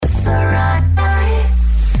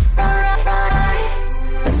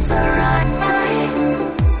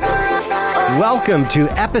Welcome to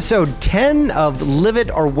episode 10 of Live It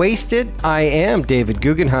or Waste It. I am David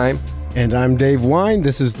Guggenheim. And I'm Dave Wine.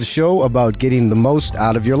 This is the show about getting the most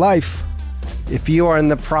out of your life. If you are in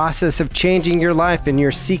the process of changing your life and you're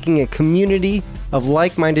seeking a community of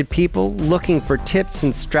like-minded people looking for tips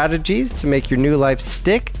and strategies to make your new life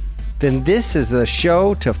stick, then this is the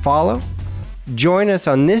show to follow. Join us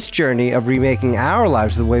on this journey of remaking our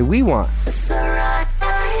lives the way we want, with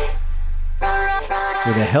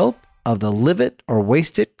the help of the Live It or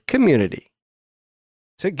Waste It community.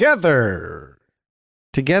 Together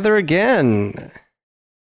again.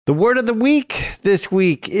 The word of the week this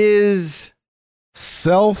week is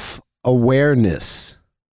self-awareness.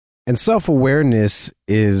 And self-awareness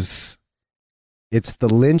it's the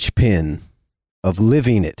linchpin of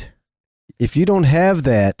living it. If you don't have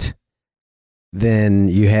that, then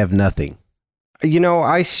you have nothing. You know,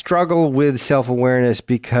 I struggle with self-awareness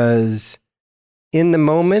because in the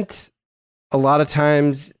moment, a lot of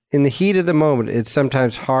times, in the heat of the moment, it's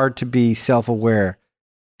sometimes hard to be self-aware.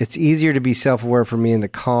 It's easier to be self-aware for me in the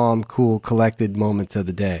calm, cool, collected moments of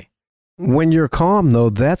the day. When you're calm, though,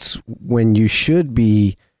 that's when you should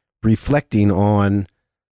be reflecting on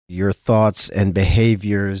your thoughts and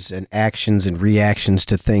behaviors and actions and reactions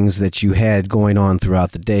to things that you had going on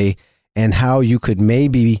throughout the day and how you could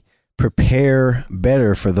maybe prepare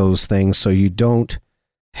better for those things so you don't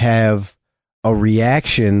have a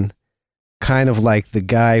reaction kind of like the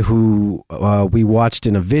guy who we watched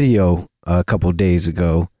in a video a couple of days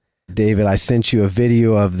ago. David, I sent you a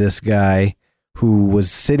video of this guy who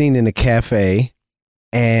was sitting in a cafe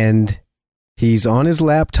and he's on his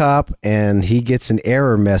laptop and he gets an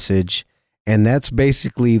error message, and that's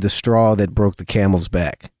basically the straw that broke the camel's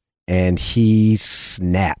back. And he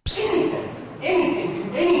snaps. Anything.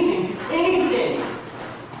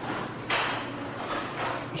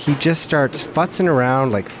 He just starts futzing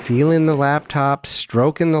around, like feeling the laptop,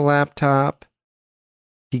 stroking the laptop.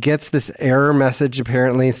 He gets this error message,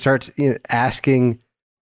 apparently, and starts asking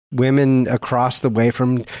women across the way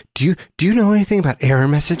from, do you know anything about error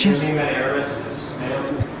messages? Do you know anything about error messages?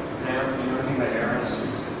 Ma'am, do you know anything about error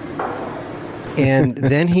messages? And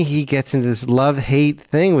then he gets into this love-hate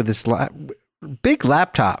thing with this big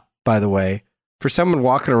laptop, by the way, for someone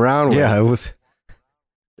walking around with. Yeah, it was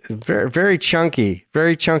very, very chunky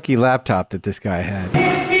laptop that this guy had.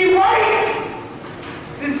 Can't be right!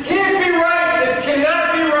 This can't be right! This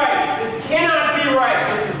cannot be right! This cannot be right!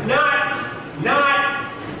 This is not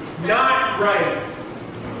right!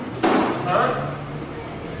 Huh?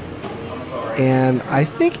 I'm sorry. And I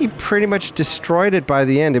think he pretty much destroyed it by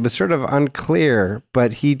the end. It was sort of unclear,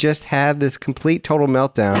 but he just had this complete, total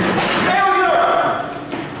meltdown.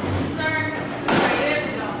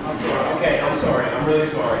 I'm sorry. I'm really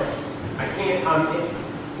sorry. I can't, it's,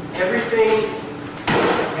 everything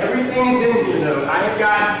is in here, though. I have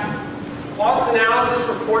got cost analysis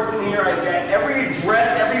reports in here. I've got every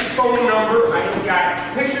address, every phone number. I have got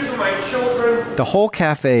pictures of my children. The whole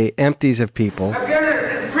cafe empties of people. I've got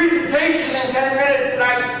a presentation in 10 minutes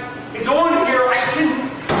that is on here.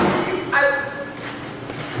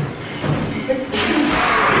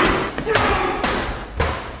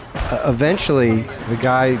 Eventually, the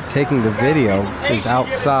guy taking the video is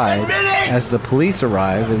outside as the police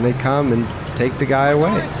arrive, and they come and take the guy away.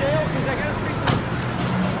 All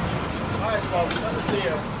right, folks, let me see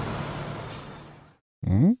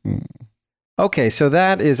you. Okay, so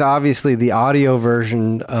that is obviously the audio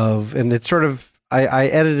version of, and it's sort of, I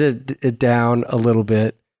edited it down a little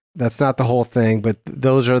bit. That's not the whole thing, but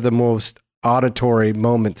those are the most auditory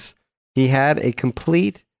moments. He had a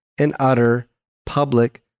complete and utter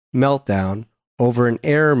public meltdown over an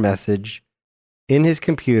error message in his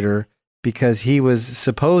computer because he was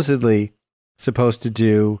supposedly supposed to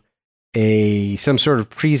do some sort of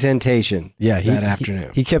presentation that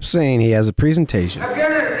afternoon. He kept saying he has a presentation. I've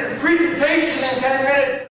got a presentation in 10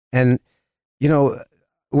 minutes. And, you know,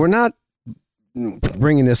 we're not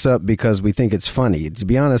bringing this up because we think it's funny. To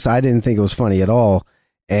be honest, I didn't think it was funny at all.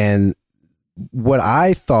 And what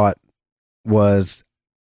I thought was,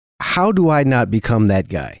 how do I not become that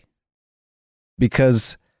guy?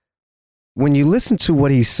 Because when you listen to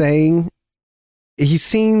what he's saying, he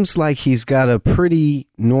seems like he's got a pretty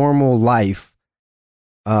normal life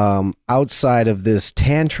outside of this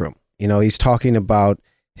tantrum. You know, he's talking about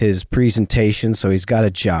his presentation, so he's got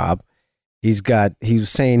a job. He was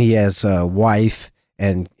saying he has a wife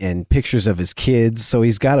and pictures of his kids, so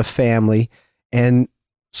he's got a family. And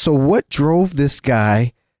so what drove this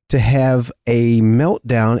guy to have a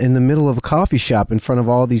meltdown in the middle of a coffee shop in front of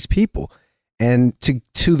all these people? and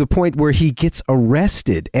to the point where he gets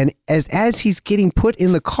arrested. And as he's getting put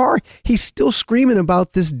in the car, he's still screaming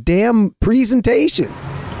about this damn presentation.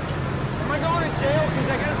 Am I going to jail? Because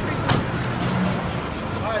I got to speak to...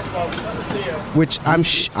 All right, folks, let me see him. Which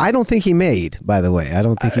I don't think he made, by the way. I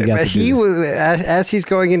don't think he got But to do that. as he's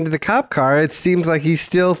going into the cop car, it seems like he's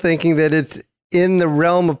still thinking that it's in the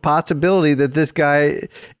realm of possibility that this guy,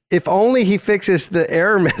 if only he fixes the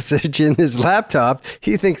error message in his laptop,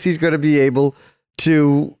 he thinks he's going to be able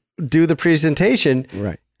to do the presentation.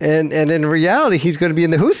 Right. And in reality, he's going to be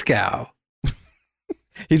in the hooskow.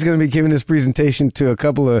 He's going to be giving his presentation to a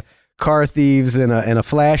couple of car thieves and a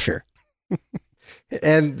flasher.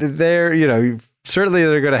 And they're, certainly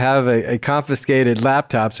they're going to have a confiscated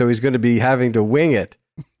laptop, so he's going to be having to wing it.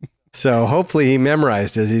 So hopefully he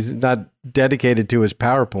memorized it. He's not dedicated to his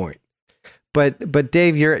PowerPoint. But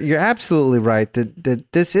Dave, you're absolutely right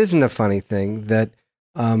that this isn't a funny thing. That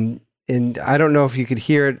and I don't know if you could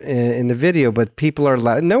hear it in the video, but people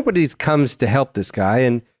are nobody comes to help this guy,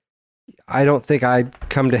 and I don't think I'd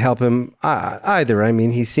come to help him either. I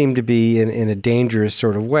mean, he seemed to be in a dangerous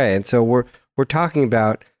sort of way, and so we're talking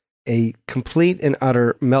about a complete and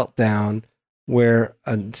utter meltdown where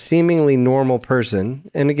a seemingly normal person,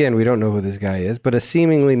 and again, we don't know who this guy is, but a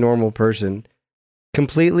seemingly normal person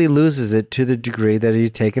completely loses it to the degree that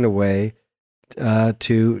he's taken away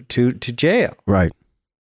to jail. Right.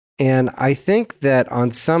 And I think that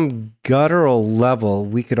on some guttural level,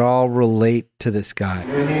 we could all relate to this guy. You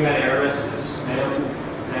know anything about error messages? Ma'am?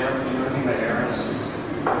 You know anything about error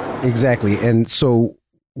messages? Exactly. And so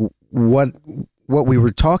what we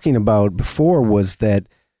were talking about before was that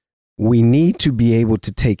we need to be able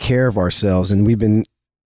to take care of ourselves. And we've been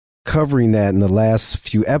covering that in the last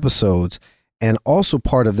few episodes. And also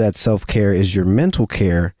part of that self-care is your mental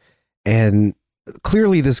care. And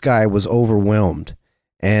clearly this guy was overwhelmed.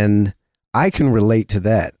 And I can relate to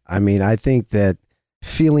that. I mean, I think that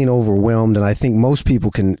feeling overwhelmed, and I think most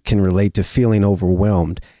people can relate to feeling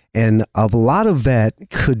overwhelmed. And a lot of that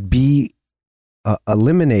could be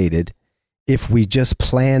eliminated if we just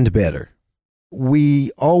planned better.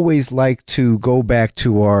 We always like to go back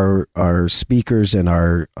to our speakers and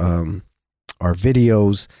our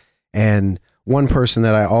videos. And one person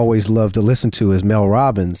that I always love to listen to is Mel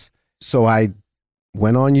Robbins. So I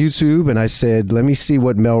went on YouTube and I said, let me see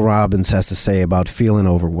what Mel Robbins has to say about feeling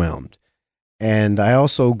overwhelmed. And I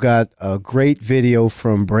also got a great video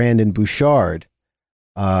from Brandon Bouchard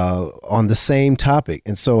on the same topic.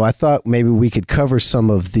 And so I thought maybe we could cover some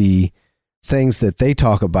of the things that they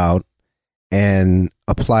talk about and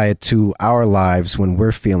apply it to our lives when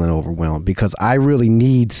we're feeling overwhelmed, because I really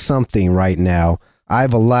need something right now.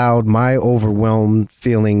 I've allowed my overwhelmed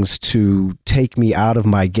feelings to take me out of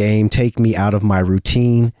my game, take me out of my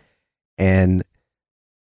routine. And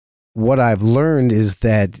what I've learned is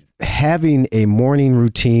that having a morning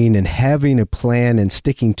routine and having a plan and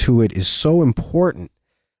sticking to it is so important,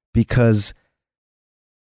 because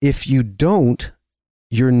if you don't,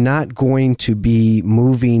 you're not going to be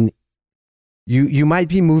moving. You might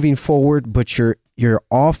be moving forward, but you're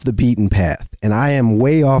off the beaten path. And I am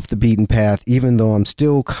way off the beaten path, even though I'm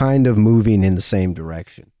still kind of moving in the same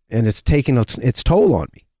direction. And it's taking its toll on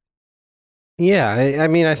me. Yeah, I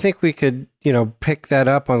mean, I think we could, pick that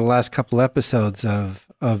up on the last couple episodes of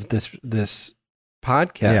this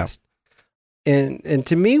podcast. Yeah. And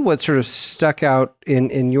to me, what sort of stuck out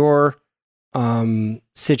in your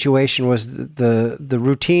situation was the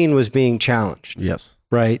routine was being challenged. Yes.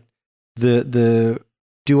 Right. The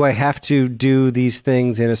do I have to do these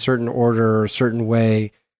things in a certain order or a certain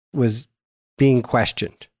way was being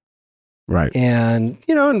questioned. Right. And,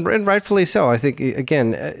 and rightfully so. I think,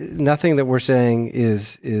 again, nothing that we're saying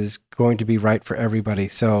is going to be right for everybody.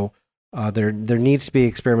 So there needs to be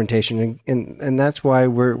experimentation. And that's why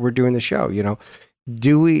we're doing the show.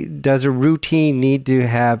 Does a routine need to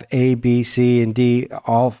have A, B, C, and D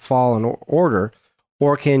all fall in order?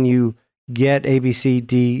 Or can you get A, B, C,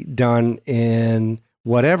 D done in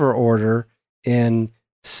whatever order in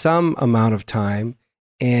some amount of time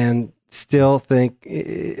and still think,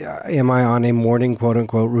 am I on a morning quote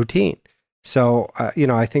unquote routine? So,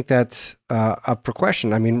 I think that's up for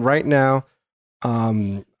question. I mean, right now,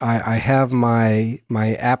 I have my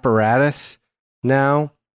apparatus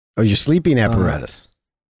now. Oh, your sleeping apparatus.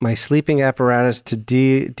 My sleeping apparatus to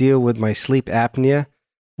deal with my sleep apnea,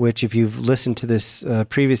 which if you've listened to this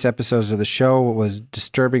previous episodes of the show, was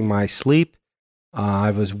disturbing my sleep.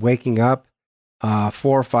 I was waking up 4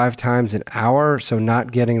 or 5 times an hour, so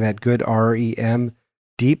not getting that good REM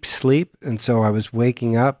deep sleep. And so I was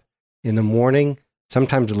waking up in the morning,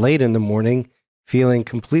 sometimes late in the morning, feeling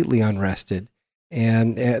completely unrested.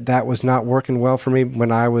 And that was not working well for me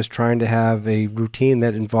when I was trying to have a routine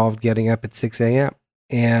that involved getting up at 6 a.m.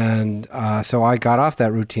 And so I got off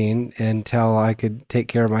that routine until I could take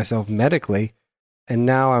care of myself medically. And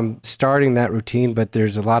now I'm starting that routine, but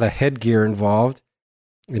there's a lot of headgear involved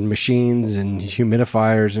and machines and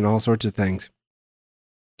humidifiers and all sorts of things.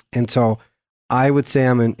 And so I would say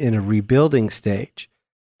I'm in a rebuilding stage.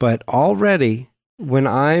 But already when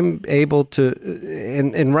I'm able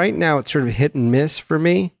to, and right now it's sort of hit and miss for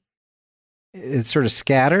me. It's sort of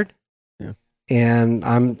scattered. Yeah. And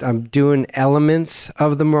I'm doing elements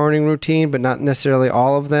of the morning routine, but not necessarily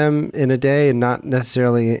all of them in a day and not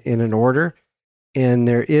necessarily in an order. And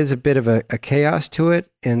there is a bit of a chaos to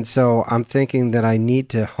it. And so I'm thinking that I need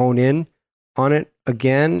to hone in on it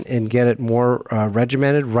again and get it more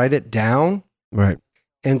regimented, write it down. Right.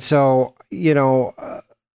 And so,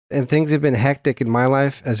 and things have been hectic in my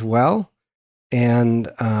life as well.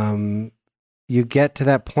 And you get to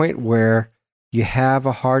that point where you have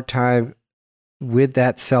a hard time with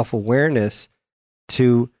that self-awareness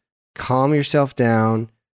to calm yourself down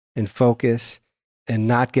and focus and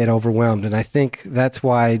not get overwhelmed. And I think that's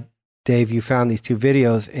why, Dave, you found these two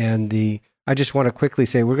videos. And I just want to quickly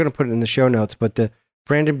say, we're going to put it in the show notes, but the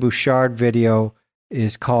Brendon Burchard video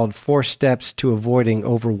is called 4 Steps to Avoiding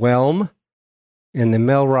Overwhelm. And the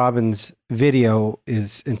Mel Robbins video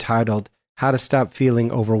is entitled How to Stop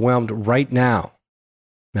Feeling Overwhelmed Right Now.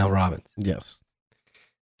 Mel Robbins. Yes.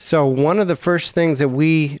 So one of the first things that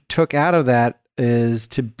we took out of that is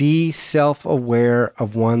to be self-aware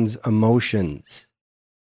of one's emotions.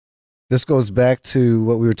 This goes back to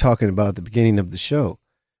what we were talking about at the beginning of the show.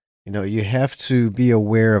 You have to be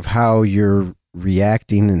aware of how you're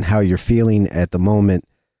reacting and how you're feeling at the moment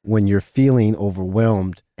when you're feeling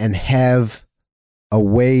overwhelmed, and have a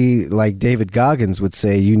way, like David Goggins would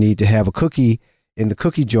say, you need to have a cookie in the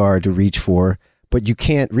cookie jar to reach for, but you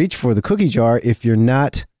can't reach for the cookie jar if you're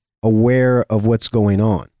not aware of what's going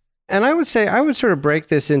on. And I would say, I would sort of break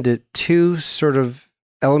this into 2 sort of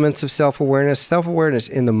elements of self-awareness. Self-awareness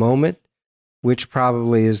in the moment, which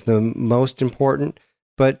probably is the most important.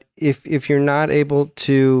 But if you're not able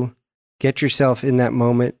to get yourself in that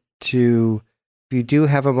moment if you do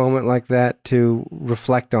have a moment like that, to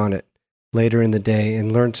reflect on it later in the day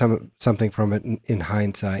and learn something from it in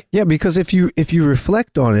hindsight. Yeah, because if you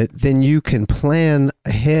reflect on it, then you can plan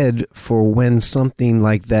ahead for when something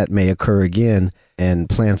like that may occur again and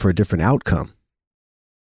plan for a different outcome.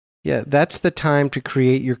 Yeah, that's the time to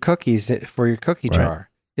create your cookies for your cookie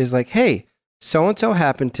jar. Is like, hey, so-and-so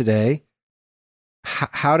happened today.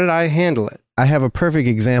 How did I handle it? I have a perfect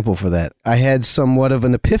example for that. I had somewhat of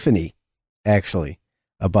an epiphany, actually,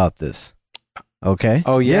 about this. Okay?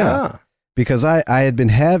 Oh, yeah. Because I had been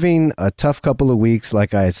having a tough couple of weeks,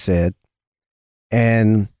 like I had said.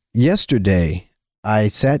 And yesterday, I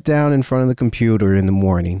sat down in front of the computer in the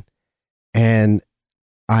morning, and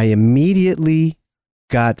I immediately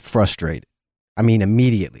got frustrated. I mean,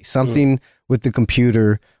 immediately. Something with the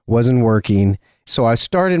computer wasn't working. So I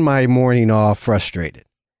started my morning off frustrated.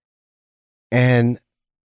 And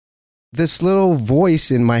this little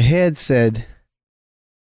voice in my head said,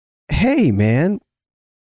 hey, man,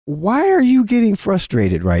 why are you getting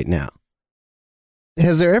frustrated right now?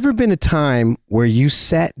 Has there ever been a time where you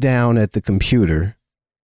sat down at the computer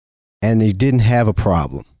and you didn't have a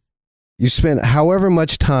problem? You spent however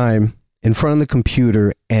much time in front of the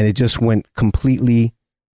computer and it just went completely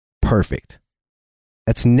perfect.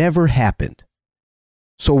 That's never happened.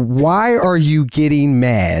 So why are you getting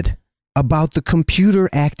mad about the computer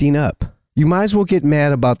acting up? You might as well get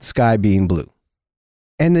mad about the sky being blue.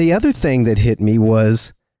 And the other thing that hit me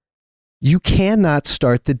was, you cannot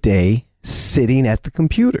start the day sitting at the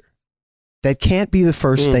computer. That can't be the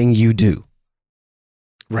first thing you do.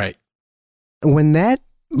 Right. When that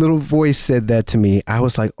little voice said that to me, I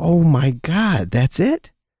was like, oh my God, that's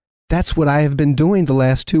it? That's what I have been doing the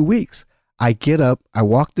last 2 weeks. I get up, I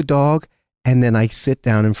walk the dog, and then I sit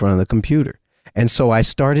down in front of the computer. And so I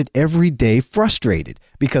started every day frustrated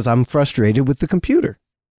because I'm frustrated with the computer.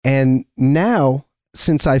 And now,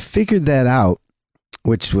 since I figured that out,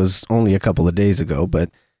 which was only a couple of days ago, but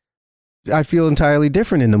I feel entirely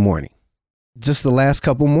different in the morning. Just the last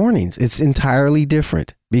couple mornings, it's entirely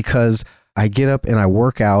different because I get up and I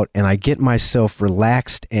work out and I get myself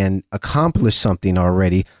relaxed and accomplish something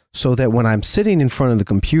already, so that when I'm sitting in front of the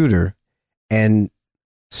computer and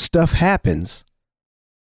stuff happens,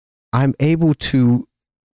 I'm able to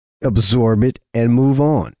absorb it and move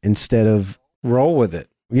on instead of roll with it.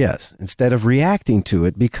 Yes, instead of reacting to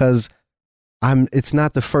it, because it's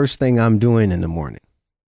not the first thing I'm doing in the morning.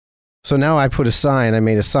 So now I made a sign,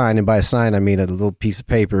 and by a sign I mean a little piece of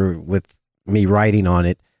paper with me writing on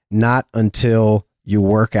it, not until you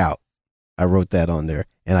work out. I wrote that on there,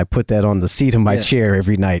 and I put that on the seat of my chair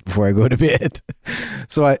every night before I go to bed.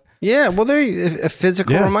 So well, there's a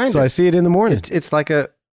physical reminder. So I see it in the morning. It's like a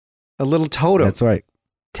little totem. That's right.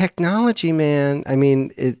 Technology, man. I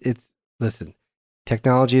mean, listen,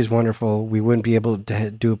 technology is wonderful. We wouldn't be able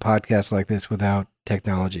to do a podcast like this without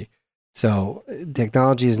technology. So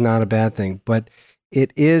technology is not a bad thing, but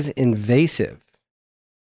it is invasive.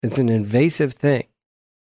 It's an invasive thing.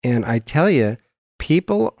 And I tell you,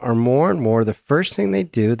 people are more and more, the first thing they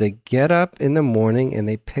do, they get up in the morning and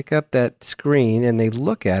they pick up that screen and they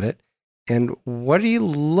look at it. And what are you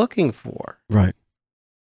looking for? Right.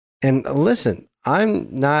 And listen,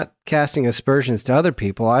 I'm not casting aspersions to other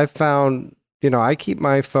people. I found, I keep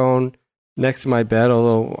my phone next to my bed,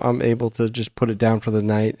 although I'm able to just put it down for the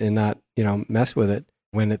night and not, mess with it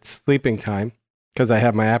when it's sleeping time because I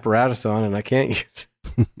have my apparatus on and I can't use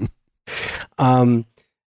it.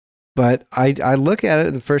 But I look at it,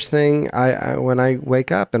 and the first thing I when I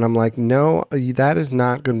wake up, and I'm like, no, that is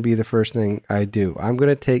not going to be the first thing I do. I'm going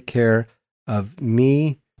to take care of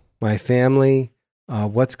me, my family,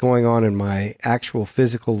 what's going on in my actual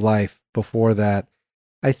physical life before that.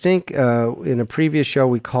 I think in a previous show,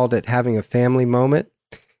 we called it having a family moment.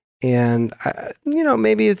 And,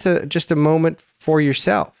 maybe it's just a moment for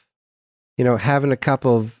yourself, having a cup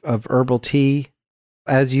of herbal tea,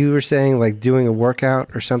 as you were saying, like doing a workout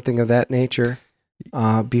or something of that nature,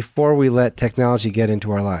 before we let technology get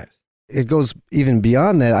into our lives. It goes even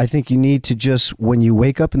beyond that. I think you need to just, when you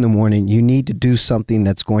wake up in the morning, you need to do something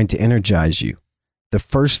that's going to energize you. The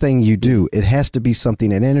first thing you do, it has to be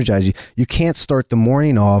something that energizes you. You can't start the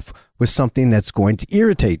morning off with something that's going to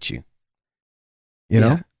irritate you. You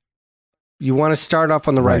know? You want to start off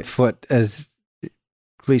on the right foot, as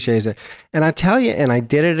cliches are. And I tell you, and I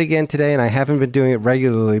did it again today, and I haven't been doing it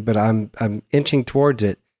regularly, but I'm inching towards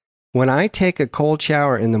it. When I take a cold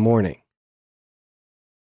shower in the morning,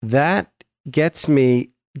 that gets me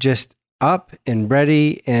just up and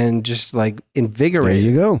ready and just like invigorated.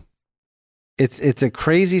 There you go. It's a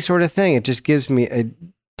crazy sort of thing. It just gives me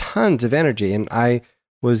tons of energy. And I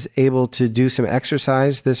was able to do some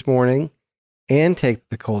exercise this morning and take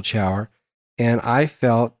the cold shower. And I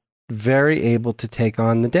felt very able to take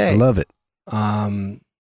on the day. I love it.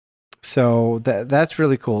 So that's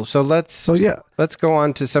really cool. So let's go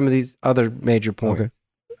on to some of these other major points. Okay.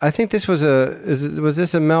 I think this was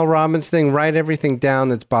this a Mel Robbins thing? Write everything down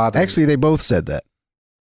that's bothering. Actually, they both said that.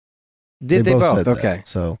 Did they both? Okay. That.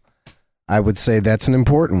 So I would say that's an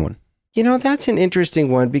important one. That's an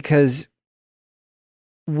interesting one because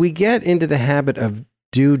we get into the habit of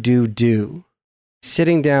do,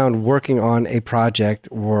 sitting down, working on a project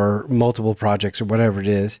or multiple projects or whatever it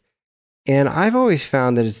is. And I've always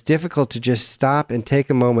found that it's difficult to just stop and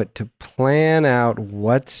take a moment to plan out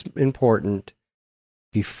what's important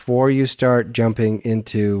before you start jumping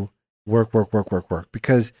into work.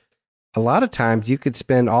 Because a lot of times you could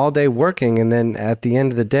spend all day working and then at the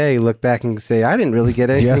end of the day, look back and say, I didn't really get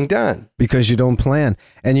anything done. Because you don't plan.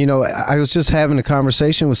 And, I was just having a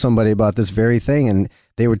conversation with somebody about this very thing, and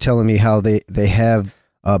they were telling me how they have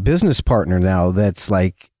a business partner now that's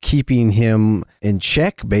like keeping him in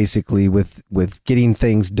check, basically, with getting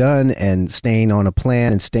things done and staying on a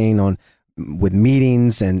plan and staying on with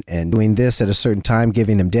meetings and doing this at a certain time,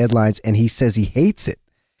 giving him deadlines. And he says he hates it.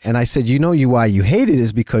 And I said, why you hate it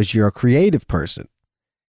is because you're a creative person.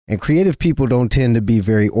 And creative people don't tend to be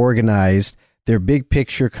very organized. They're big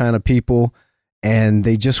picture kind of people. And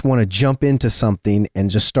they just want to jump into something and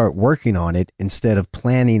just start working on it instead of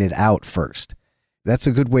planning it out first. That's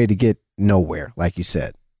a good way to get nowhere, like you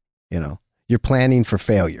said. You're planning for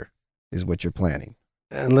failure is what you're planning.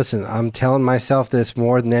 And listen, I'm telling myself this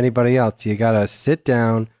more than anybody else. You got to sit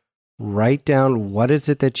down, write down what is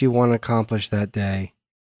it that you want to accomplish that day.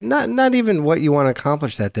 Not even what you want to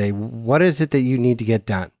accomplish that day. What is it that you need to get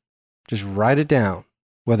done? Just write it down,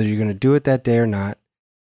 whether you're going to do it that day or not.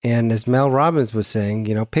 And as Mel Robbins was saying,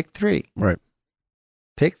 pick 3. Right.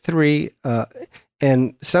 Pick 3.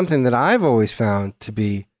 And something that I've always found to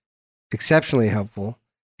be exceptionally helpful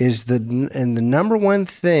is the number one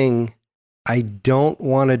thing I don't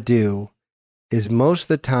want to do is most of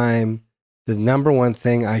the time the number one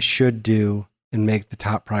thing I should do and make the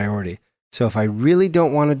top priority. So if I really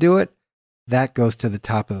don't want to do it, that goes to the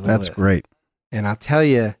top of the list. That's great. And I'll tell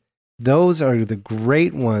you, those are the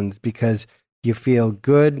great ones because you feel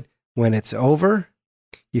good when it's over.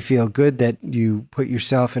 You feel good that you put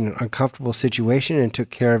yourself in an uncomfortable situation and took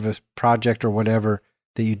care of a project or whatever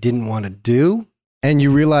that you didn't want to do. And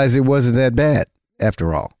you realize it wasn't that bad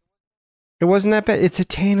after all. It wasn't that bad. It's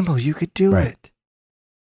attainable. You could do it.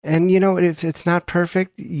 And if it's not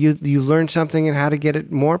perfect, you learn something and how to get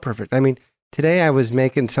it more perfect. I mean, today I was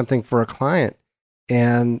making something for a client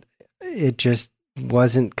and it just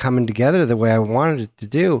wasn't coming together the way I wanted it to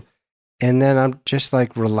do. And then I'm just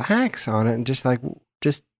like, relax on it and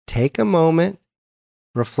just take a moment,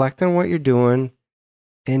 reflect on what you're doing,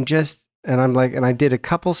 and I'm like, and I did a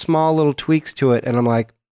couple small little tweaks to it, and I'm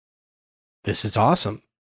like, this is awesome.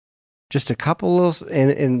 Just a couple little,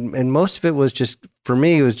 and most of it was just, for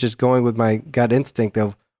me, it was just going with my gut instinct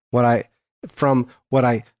of from what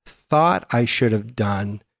I thought I should have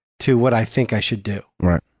done to what I think I should do.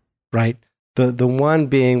 Right. Right. The one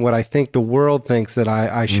being what I think the world thinks that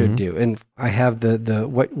I should do. And I have the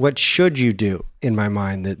what should you do in my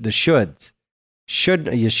mind, the shoulds.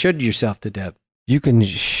 You should yourself to death. You can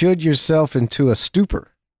should yourself into a stupor.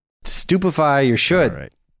 Stupefy your should. All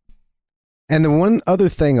right. And the one other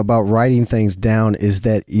thing about writing things down is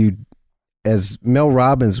that you, as Mel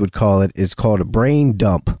Robbins would call it, is called a brain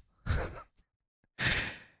dump.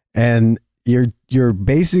 And you're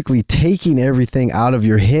basically taking everything out of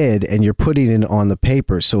your head and you're putting it on the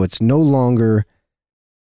paper. So it's no longer,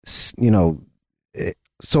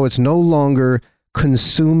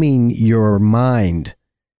 consuming your mind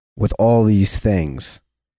with all these things.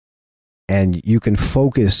 And you can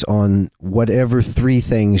focus on whatever 3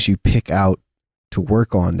 things you pick out to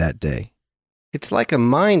work on that day. It's like a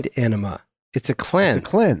mind enema. It's a cleanse. It's a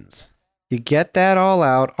cleanse. You get that all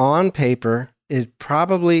out on paper. It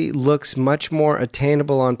probably looks much more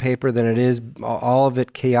attainable on paper than it is all of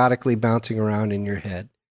it chaotically bouncing around in your head.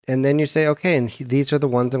 And then you say, okay, and these are the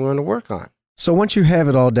ones I'm going to work on. So once you have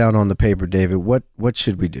it all down on the paper, David, what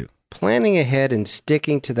should we do? Planning ahead and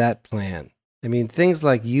sticking to that plan. I mean, things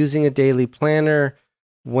like using a daily planner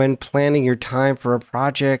when planning your time for a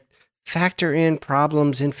project, factor in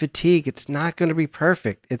problems and fatigue. It's not going to be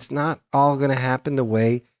perfect. It's not all going to happen the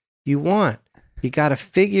way you want. You got to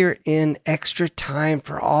figure in extra time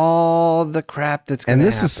for all the crap that's going to happen. And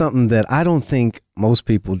this is something that I don't think most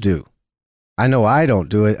people do. I know I don't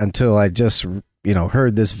do it until I just,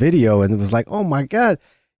 heard this video and it was like, oh my God,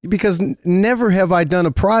 because never have I done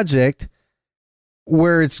a project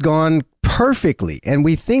where it's gone perfectly. And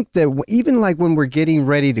we think that even like when we're getting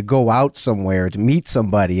ready to go out somewhere to meet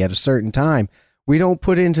somebody at a certain time, we don't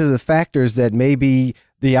put into the factors that maybe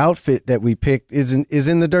the outfit that we picked is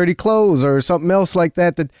in the dirty clothes or something else like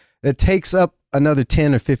that takes up another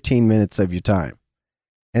 10 or 15 minutes of your time.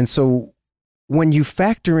 And so when you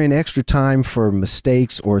factor in extra time for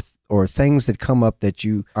mistakes or things that come up that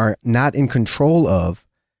you are not in control of,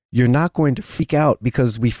 you're not going to freak out,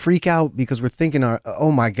 because we freak out because we're thinking,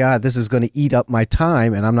 oh my God, this is going to eat up my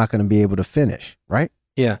time and I'm not going to be able to finish, right?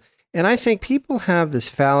 Yeah. And I think people have this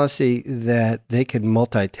fallacy that they could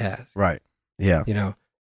multitask. Right. Yeah.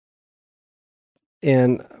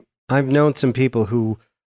 And I've known some people who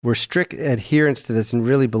were strict adherents to this and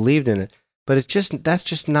really believed in it, but that's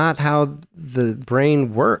just not how the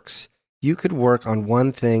brain works. You could work on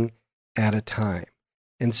one thing at a time.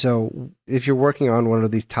 And so if you're working on one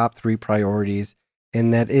of these top 3 priorities,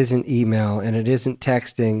 and that isn't email, and it isn't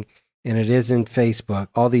texting, and it isn't Facebook,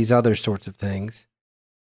 all these other sorts of things,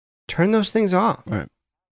 turn those things off. Right.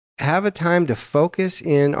 Have a time to focus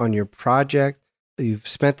in on your project. You've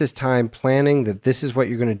spent this time planning that this is what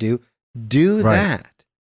you're going to do. Do Right. that.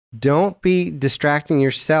 Don't be distracting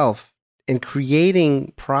yourself and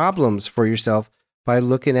creating problems for yourself by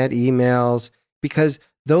looking at emails, because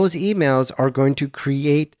those emails are going to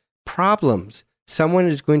create problems. Someone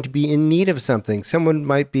is going to be in need of something. Someone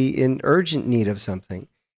might be in urgent need of something.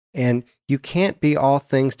 And you can't be all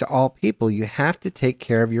things to all people. You have to take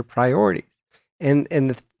care of your priorities.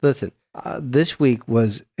 Listen, this week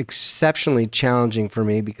was exceptionally challenging for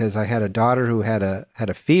me because I had a daughter who had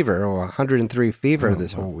a fever, or 103 fever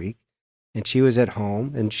this whole week. And she was at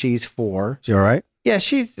home, and she's 4. She all right? Yeah,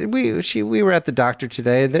 we were at the doctor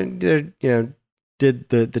today. They're did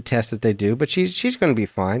the test that they do, but she's going to be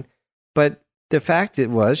fine. But the fact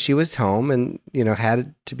was she was home and,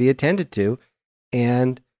 had to be attended to.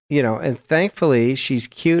 And, and thankfully she's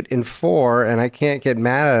cute and 4, and I can't get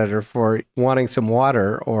mad at her for wanting some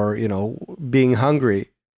water or, being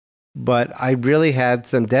hungry. But I really had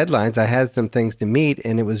some deadlines. I had some things to meet,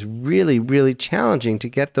 and it was really, really challenging to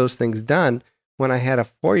get those things done when I had a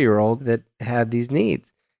 4-year-old that had these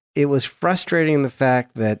needs. It was frustrating, the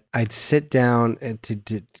fact that I'd sit down and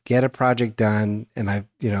to get a project done, and I,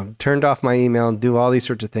 turned off my email and do all these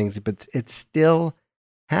sorts of things, but it still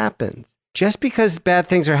happens. Just because bad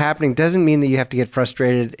things are happening doesn't mean that you have to get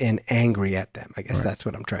frustrated and angry at them. I guess That's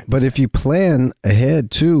what I'm trying to say. But if you plan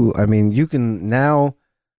ahead too, I mean, you can now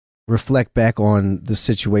reflect back on the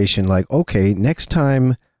situation like, okay, next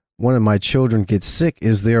time one of my children gets sick,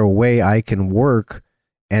 is there a way I can work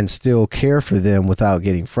and still care for them without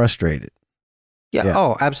getting frustrated? Yeah. Yeah.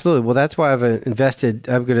 Oh, absolutely. Well, that's why I've invested.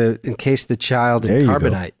 I'm going to encase the child There in you go.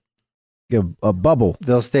 carbonite. A bubble.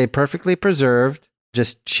 They'll stay perfectly preserved.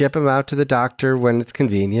 Just ship them out to the doctor when it's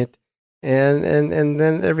convenient, and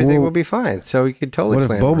then everything Well, will be fine. So you could totally. What if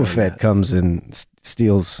plan Boba around Fett that. comes and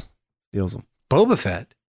steals them? Boba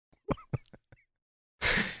Fett.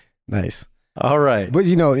 Nice. All right. But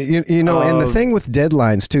you know, and the thing with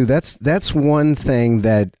deadlines too, that's one thing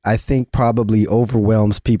that I think probably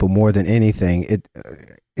overwhelms people more than anything. It,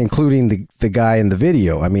 including the guy in the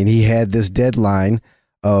video. I mean, he had this deadline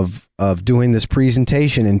of doing this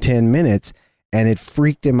presentation in 10 minutes, and it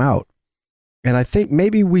freaked him out. And I think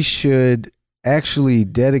maybe we should actually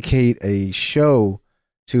dedicate a show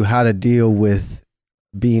to how to deal with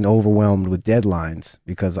being overwhelmed with deadlines,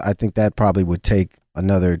 because I think that probably would take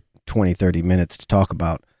another 20, 30 minutes to talk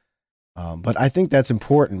about. But I think that's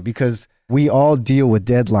important because we all deal with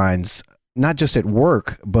deadlines, not just at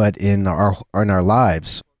work, but in our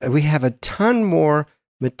lives. We have a ton more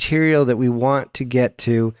material that we want to get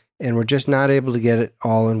to, and we're just not able to get it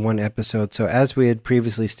all in one episode. So as we had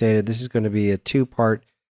previously stated, this is going to be a 2-part,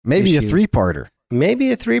 Maybe issue. a 3-parter.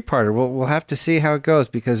 maybe a 3-parter. We'll have to see how it goes,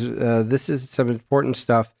 because this is some important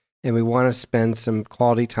stuff, and we want to spend some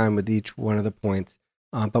quality time with each one of the points.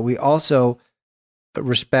 But we also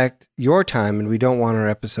respect your time, and we don't want our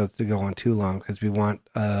episodes to go on too long, because we want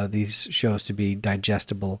these shows to be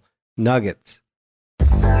digestible nuggets.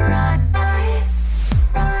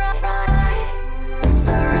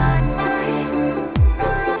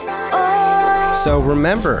 So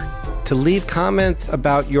remember to leave comments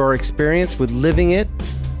about your experience with living it,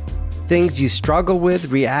 things you struggle with,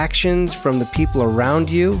 reactions from the people around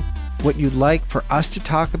you, what you'd like for us to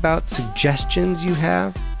talk about, suggestions you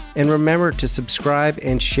have. And remember to subscribe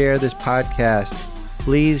and share this podcast.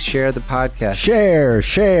 Please share the podcast. Share.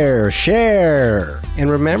 And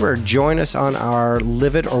remember, join us on our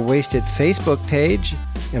Live It or Waste It Facebook page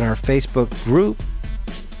and our Facebook group.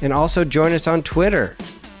 And also join us on Twitter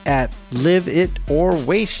at Live It or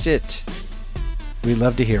Waste It. We'd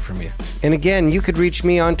love to hear from you. And again, you could reach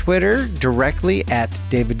me on Twitter directly at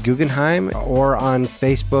David Guggenheim, or on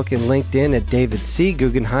Facebook and LinkedIn at David C.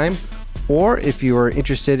 Guggenheim. Or if you are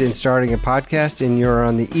interested in starting a podcast and you're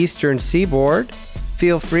on the Eastern Seaboard,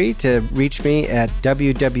 feel free to reach me at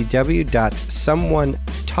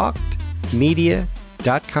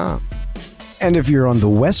www.someonetalkedmedia.com. And if you're on the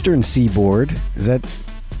Western Seaboard, is that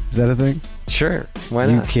a thing? Sure, why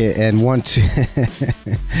You not? can and want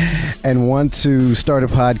to start a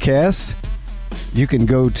podcast, you can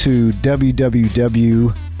go to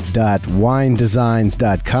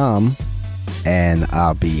www.winedesigns.com, and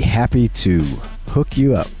I'll be happy to hook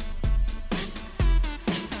you up.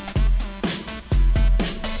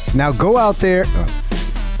 Now go out there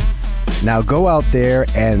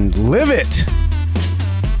and live it.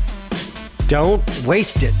 Don't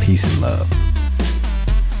waste it. Peace and love.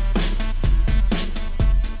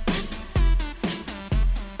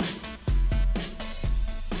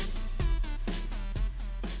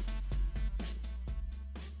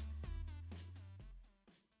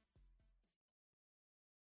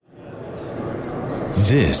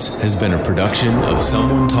 This has been a production of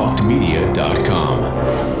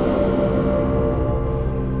SomeoneTalkedMedia.com.